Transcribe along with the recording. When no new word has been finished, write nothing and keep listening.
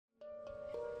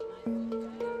Hi,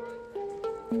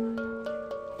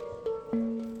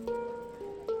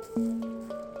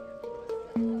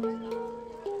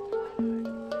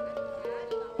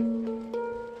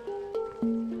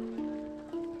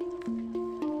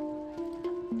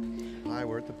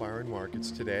 we're at the Byron Markets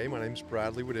today. My name's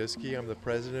Bradley Wadisky. I'm the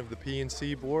president of the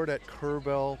P&C board at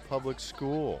Coorabell Public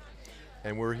School.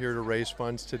 And we're here to raise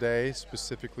funds today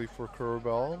specifically for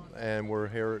Coorabell. And we're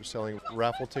here selling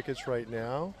raffle tickets right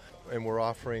now. And we're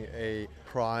offering a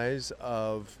prize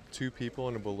of 2 people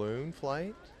in a balloon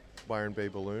flight, Byron Bay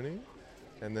Ballooning.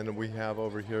 And then we have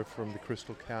over here from the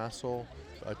Crystal Castle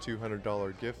a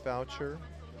 $200 gift voucher.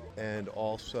 And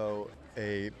also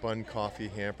a Bun Coffee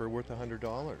hamper worth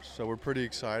 $100. So we're pretty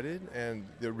excited, and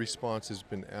the response has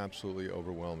been absolutely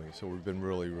overwhelming. So we've been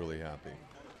really, really happy.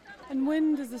 And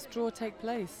when does this draw take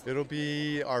place? It'll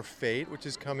be our fete, which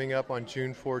is coming up on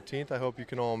June 14th. I hope you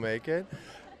can all make it.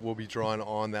 We'll be drawn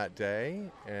on that day,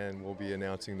 and we'll be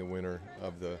announcing the winner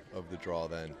of the draw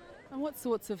then. And what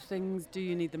sorts of things do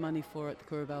you need the money for at the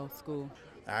Coorabell School?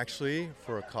 Actually,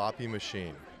 for a copy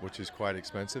machine, which is quite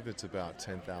expensive, it's about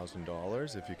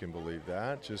 $10,000, if you can believe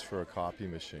that, just for a copy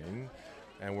machine.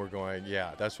 And we're going,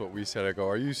 yeah, that's what we said. I go,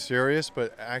 are you serious?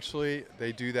 But actually,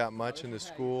 they do that much in the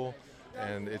school,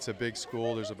 and it's a big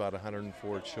school. There's about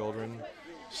 104 children.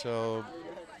 So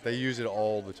they use it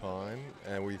all the time,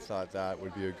 and we thought that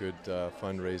would be a good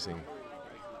fundraising.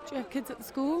 Do you have kids at the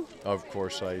school? Of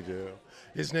course I do.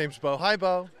 His name's Bo. Hi,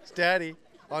 Bo. It's Daddy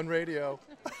on radio.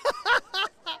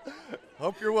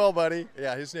 Hope you're well, buddy.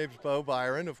 Yeah, his name's Bo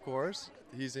Byron, of course.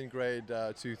 He's in grade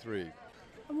 2-3.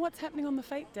 And what's happening on the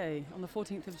Fate Day on the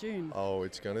 14th of June? Oh,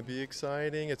 it's going to be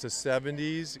exciting. It's a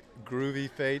 70s groovy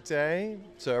Fate Day,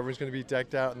 so everyone's going to be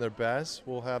decked out in their best.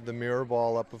 We'll have the mirror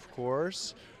ball up, of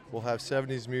course. We'll have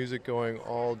 70s music going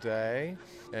all day,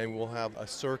 and we'll have a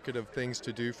circuit of things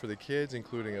to do for the kids,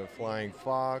 including a flying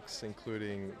fox,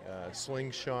 including a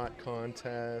slingshot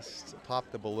contest, pop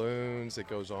the balloons. It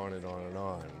goes on and on and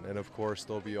on. And of course,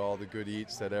 there'll be all the good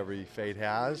eats that every fete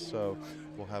has, so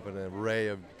we'll have an array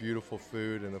of beautiful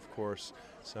food and, of course,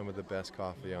 some of the best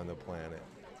coffee on the planet.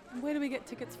 Where do we get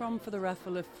tickets from for the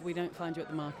raffle if we don't find you at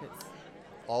the markets?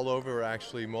 All over,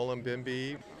 actually,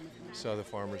 Mullumbimby, so the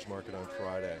farmers market on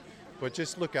Friday. But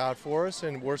just look out for us,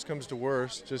 and worst comes to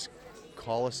worst, just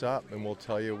call us up and we'll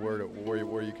tell you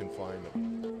where you can find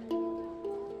them.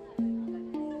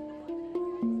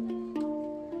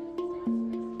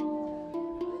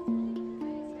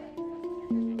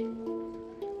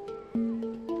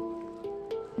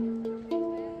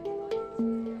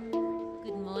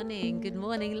 Good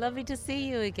morning, lovely to see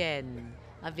you again.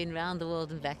 I've been round the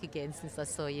world and back again since I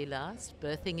saw you last,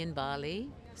 birthing in Bali,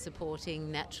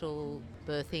 supporting natural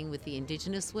birthing with the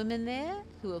indigenous women there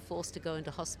who were forced to go into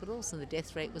hospitals and the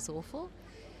death rate was awful.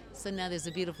 So now there's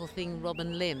a beautiful thing,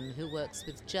 Robin Lim, who works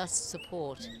with Just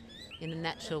Support in a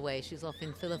natural way. She's off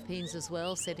in Philippines as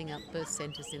well, setting up birth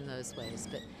centres in those ways.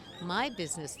 But my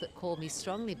business that called me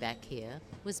strongly back here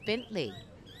was Bentley,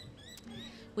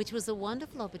 which was a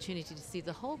wonderful opportunity to see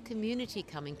the whole community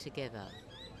coming together.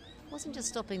 It wasn't just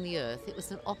stopping the earth, it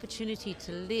was an opportunity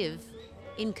to live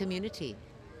in community.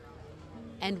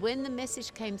 And when the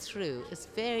message came through, it's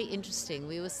very interesting.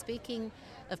 We were speaking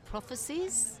of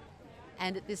prophecies,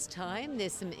 and at this time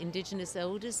there's some indigenous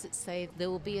elders that say there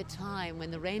will be a time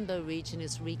when the Rainbow region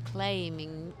is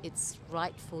reclaiming its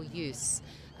rightful use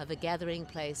of a gathering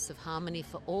place of harmony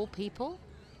for all people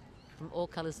from all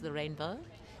colours of the rainbow,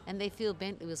 and they feel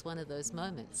Bentley was one of those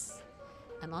moments.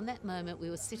 And on that moment, we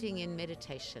were sitting in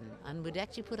meditation, and we'd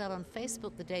actually put out on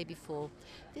Facebook the day before,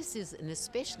 this is an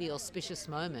especially auspicious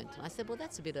moment. And I said, well,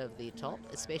 that's a bit over the top,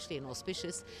 especially and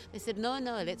auspicious. They said, no,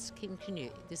 let's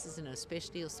continue. This is an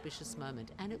especially auspicious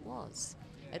moment. And it was.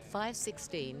 At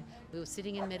 5:16, we were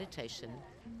sitting in meditation,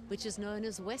 which is known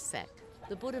as Wesak,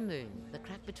 the Buddha moon, the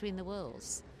crack between the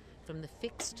worlds. From the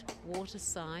fixed water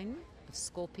sign of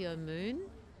Scorpio moon,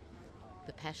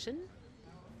 the passion,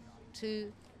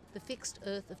 to the fixed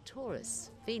earth of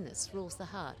Taurus, Venus rules the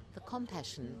heart, the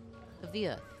compassion of the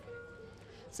earth.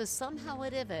 So somehow,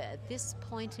 whatever, at this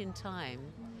point in time,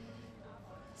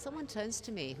 someone turns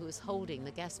to me who was holding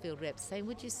the Gasfield rep saying,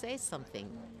 would you say something?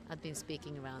 I'd been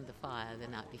speaking around the fire the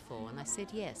night before, and I said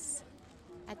yes.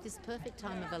 At this perfect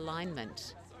time of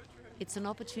alignment, it's an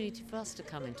opportunity for us to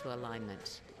come into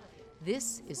alignment.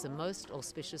 This is the most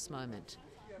auspicious moment.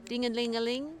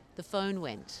 Ding-a-ling-a-ling, the phone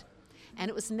went. And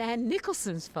it was Nan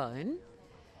Nicholson's phone.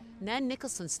 Nan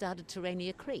Nicholson started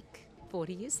Terania Creek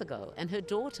 40 years ago, and her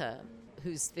daughter,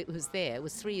 who's there,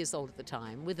 was 3 years old at the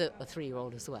time, with a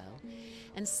 3-year-old as well.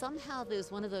 And somehow there was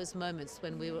one of those moments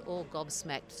when we were all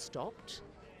gobsmacked, stopped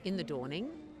in the dawning,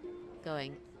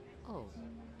 going, oh,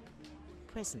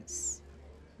 presence.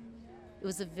 It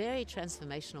was a very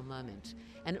transformational moment,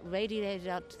 and it radiated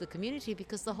out to the community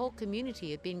because the whole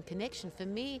community had been in connection. For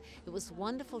me, it was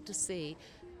wonderful to see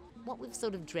what we've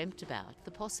sort of dreamt about,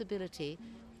 the possibility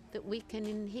that we can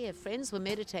in here. Friends were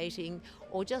meditating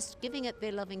or just giving it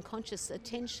their loving conscious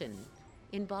attention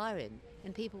in Byron,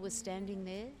 and people were standing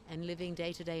there and living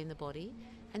day to day in the body,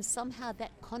 and somehow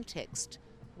that context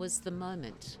was the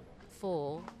moment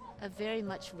for a very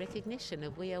much recognition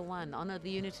of we are one, honour the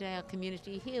unity of our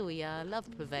community, here we are, love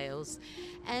prevails.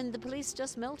 And the police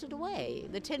just melted away.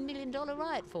 The $10 million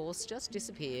riot force just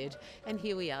disappeared, and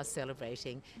here we are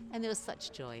celebrating. And there was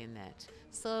such joy in that.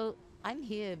 So I'm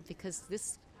here because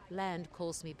this land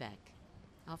calls me back.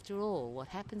 After all, what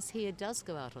happens here does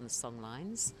go out on the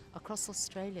songlines across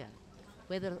Australia.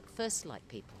 We're the first light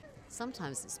people.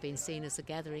 Sometimes it's been seen as a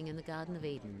gathering in the Garden of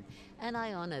Eden, and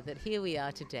I honour that here we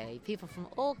are today. People from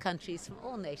all countries, from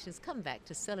all nations come back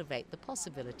to celebrate the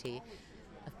possibility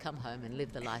of come home and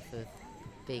live the life of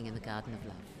being in the Garden of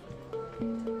Love.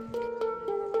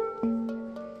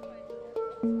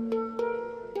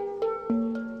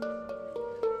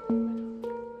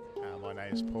 My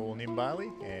name is Paul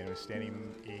Nimbali, and we're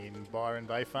standing in Byron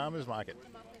Bay Farmers Market.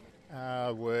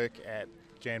 I work at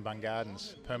Djanbung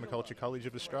Gardens, Permaculture College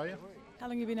of Australia. How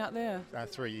long have you been out there?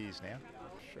 3 years now.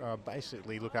 I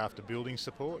basically look after building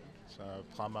support, so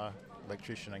plumber,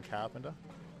 electrician and carpenter,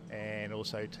 and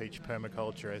also teach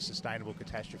permaculture as sustainable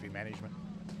catastrophe management.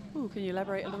 Ooh, can you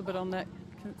elaborate a little bit on that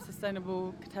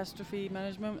sustainable catastrophe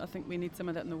management? I think we need some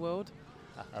of that in the world.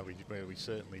 We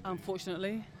certainly do.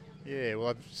 Unfortunately. Yeah,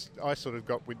 well, I sort of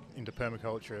got into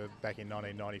permaculture back in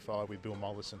 1995 with Bill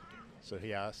Mollison. So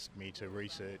he asked me to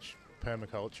research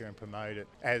permaculture and promote it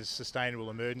as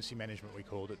sustainable emergency management, we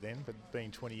called it then. But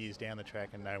being 20 years down the track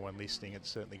and no one listening, it's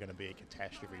certainly going to be a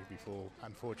catastrophe before,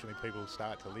 unfortunately, people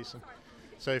start to listen.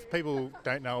 So if people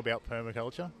don't know about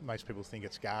permaculture, most people think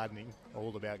it's gardening,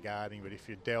 all about gardening. But if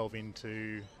you delve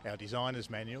into our designer's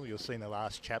manual, you'll see in the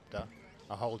last chapter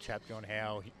a whole chapter on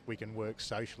how we can work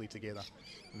socially together.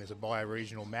 And there's a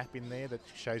bioregional map in there that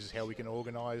shows us how we can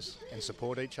organise and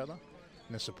support each other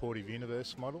in a supportive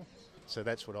universe model. So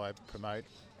that's what I promote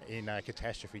in a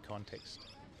catastrophe context.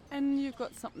 And you've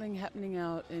got something happening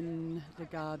out in the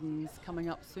gardens coming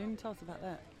up soon. Tell us about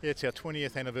that. Yeah, it's our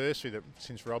 20th anniversary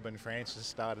since Rob and Francis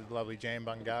started lovely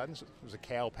Djanbung Gardens. It was a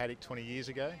cow paddock 20 years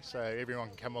ago, so everyone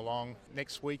can come along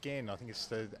next weekend. I think it's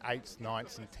the 8th,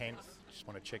 9th and 10th. Just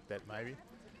want to check that maybe.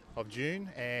 Of June,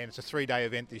 and it's a 3-day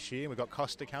event this year. We've got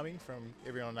Costa coming from,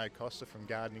 everyone know Costa from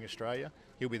Gardening Australia.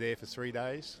 He'll be there for 3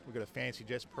 days. We've got a fancy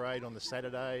dress parade on the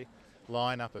Saturday,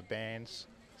 line up of bands.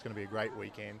 It's going to be a great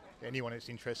weekend. Anyone that's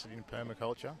interested in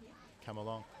permaculture, come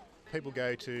along. People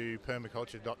go to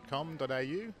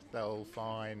permaculture.com.au. They'll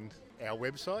find our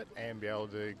website and be able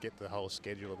to get the whole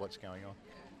schedule of what's going on.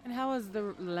 And how has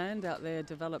the land out there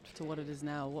developed to what it is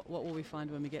now? What will we find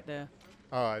when we get there?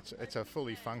 Oh, it's a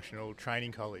fully functional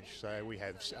training college, so we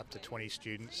have up to 20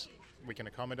 students we can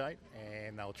accommodate,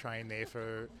 and they'll train there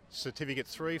for Certificate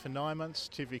 3 for 9 months,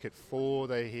 Certificate 4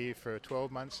 they're here for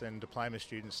 12 months, and diploma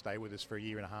students stay with us for a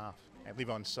year and a half and live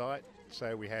on site.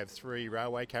 So we have 3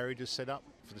 railway carriages set up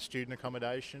for the student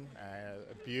accommodation,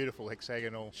 a beautiful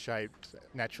hexagonal shaped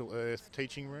natural earth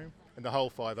teaching room, and the whole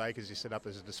 5 acres is set up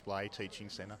as a display teaching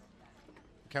centre.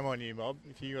 Come on you mob,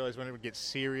 if you guys want to get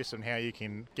serious on how you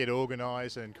can get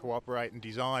organised and cooperate and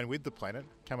design with the planet,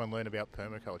 come and learn about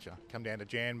permaculture. Come down to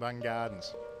Djanbung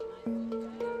Gardens.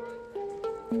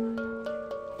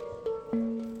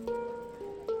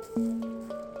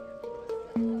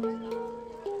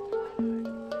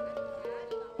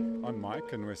 I'm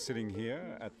Mike, and we're sitting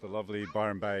here at the lovely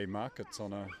Byron Bay markets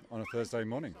on a Thursday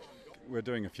morning. We're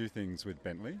doing a few things with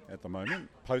Bentley at the moment.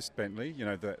 Post-Bentley, you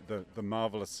know, the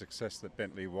marvellous success that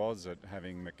Bentley was at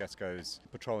having McGasco's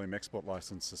petroleum export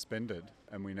licence suspended,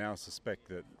 and we now suspect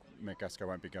that McGasco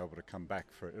won't be able to come back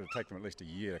it'll take them at least a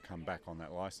year to come back on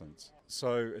that licence.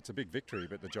 So it's a big victory,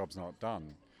 but the job's not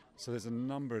done. So there's a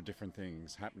number of different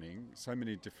things happening. So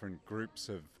many different groups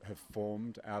have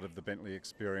formed out of the Bentley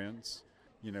experience.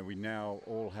 You know, we now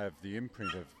all have the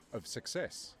imprint of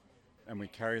success. And we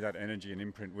carry that energy and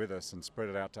imprint with us and spread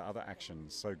it out to other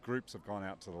actions. So groups have gone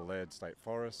out to the Laird State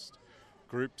Forest.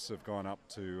 Groups have gone up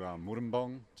to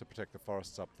Murrumbong to protect the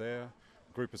forests up there.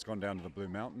 A group has gone down to the Blue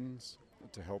Mountains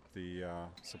to help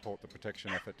support the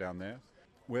protection effort down there.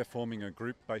 We're forming a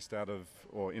group based out of,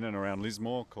 or in and around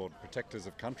Lismore, called Protectors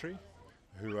of Country,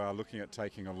 who are looking at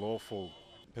taking a lawful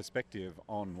perspective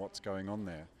on what's going on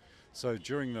there. So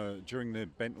during the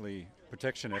Bentley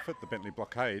protection effort, the Bentley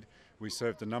blockade, we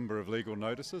served a number of legal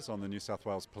notices on the New South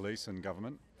Wales Police and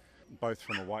government. both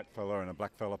from a white fella and a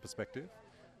black fella perspective.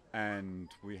 And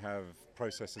we have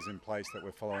processes in place that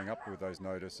we're following up with those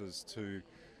notices to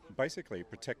basically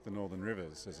protect the northern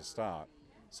rivers as a start.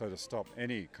 So to stop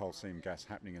any coal seam gas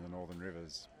happening in the northern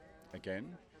rivers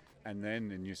again, and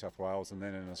then in New South Wales and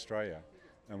then in Australia.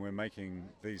 And we're making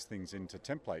these things into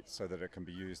templates so that it can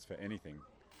be used for anything,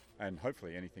 and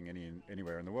hopefully anything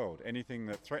anywhere in the world. Anything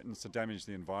that threatens to damage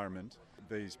the environment,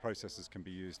 these processes can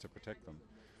be used to protect them.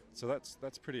 So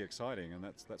that's pretty exciting, and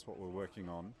that's what we're working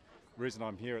on. The reason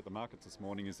I'm here at the markets this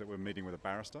morning is that we're meeting with a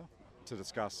barrister to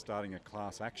discuss starting a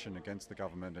class action against the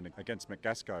government and against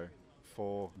McGasco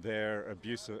for their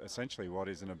abuse of, essentially what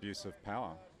is an abuse of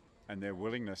power, and their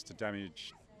willingness to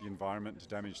damage the environment, to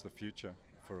damage the future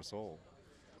for us all.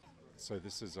 So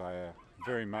this is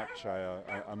very much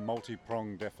a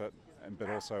multi-pronged effort, but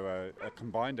also a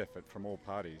combined effort from all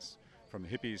parties, from the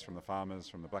hippies, from the farmers,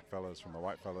 from the blackfellas, from the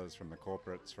whitefellas, from the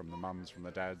corporates, from the mums, from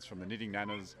the dads, from the knitting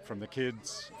nanas, from the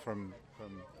kids, from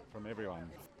everyone.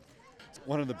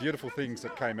 One of the beautiful things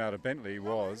that came out of Bentley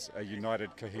was a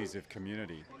united, cohesive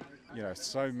community. You know,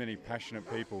 so many passionate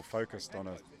people focused on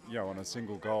a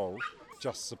single goal,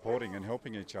 just supporting and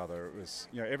helping each other. It was,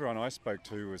 everyone I spoke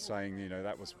to was saying,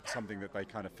 that was something that they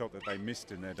kind of felt that they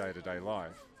missed in their day-to-day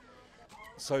life.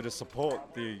 So to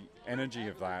support the energy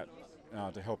of that,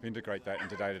 to help integrate that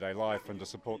into day-to-day life and to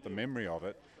support the memory of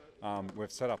it,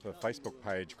 we've set up a Facebook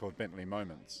page called Bentley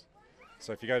Moments.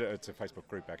 So if you go to, it's a Facebook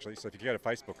group actually, so if you go to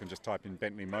Facebook and just type in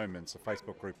Bentley Moments, a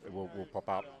Facebook group will pop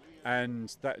up.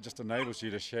 And that just enables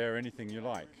you to share anything you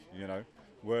like,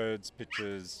 words,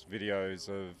 pictures, videos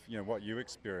of what you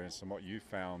experienced and what you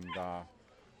found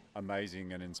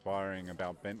amazing and inspiring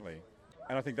about Bentley.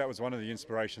 And I think that was one of the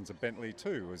inspirations of Bentley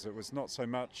too, was it was not so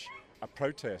much a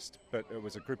protest, but it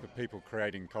was a group of people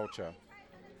creating culture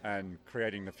and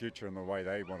creating the future in the way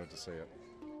they wanted to see it.